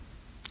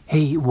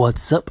Hey,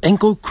 what's up,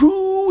 Anchor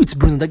Crew? It's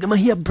Bruno da Gama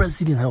here,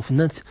 Brazilian Health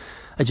Nut.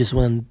 I just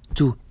want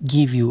to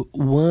give you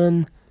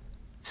one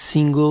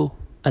single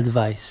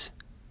advice.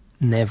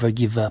 Never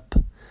give up.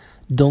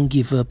 Don't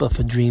give up of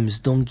your dreams.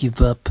 Don't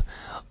give up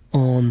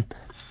on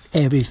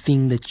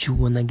everything that you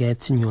want to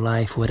get in your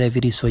life, whatever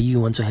it is for you. You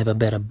want to have a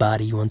better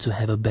body, you want to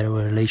have a better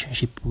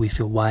relationship with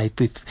your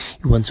wife, if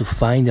you want to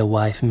find a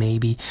wife,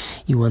 maybe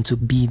you want to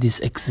be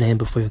this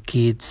example for your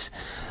kids,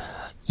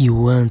 you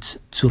want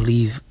to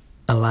live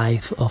a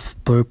life of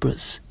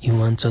purpose, you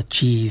want to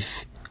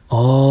achieve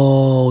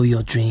all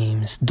your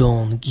dreams.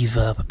 Don't give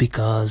up,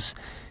 because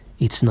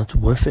it's not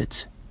worth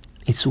it.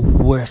 It's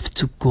worth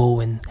to go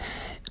and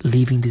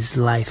living this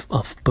life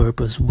of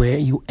purpose where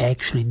you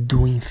actually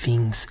doing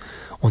things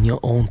on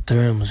your own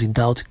terms,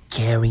 without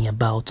caring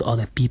about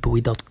other people,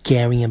 without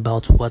caring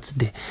about what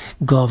the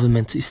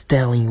government is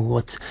telling you,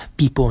 what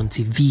people on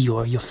TV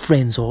or your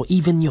friends or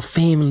even your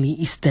family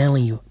is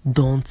telling you.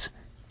 Don't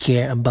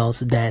care about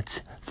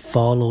that.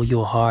 Follow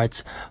your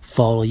heart,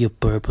 follow your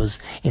purpose,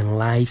 and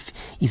life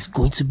is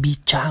going to be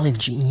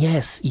challenging.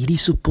 Yes, it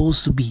is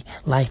supposed to be.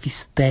 Life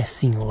is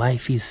testing,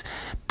 life is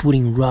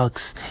putting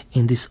rocks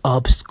and these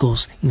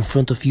obstacles in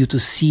front of you to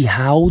see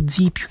how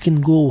deep you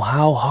can go,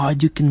 how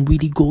hard you can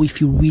really go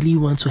if you really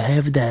want to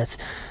have that.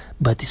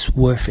 But it's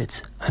worth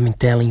it. I'm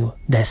telling you,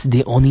 that's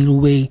the only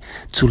way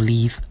to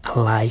live a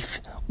life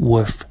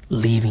worth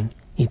living.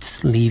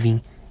 It's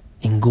living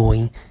and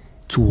going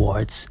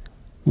towards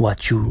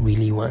what you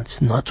really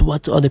want, not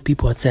what other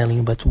people are telling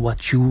you, but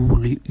what you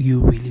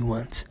really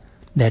want.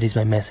 That is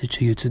my message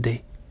to you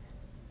today.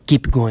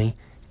 Keep going,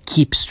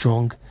 keep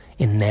strong,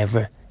 and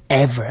never,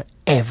 ever,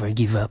 ever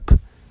give up.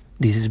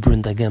 This is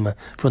Bruno da Gama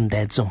from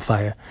Dads on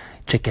Fire.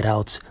 Check it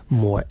out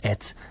more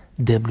at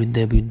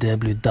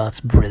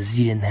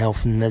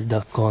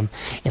www.brazilianhealthnut.com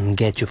and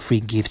get your free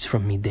gifts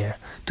from me there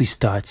to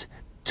start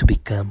to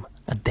become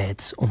a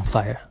Dads on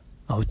Fire.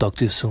 I will talk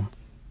to you soon.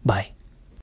 Bye.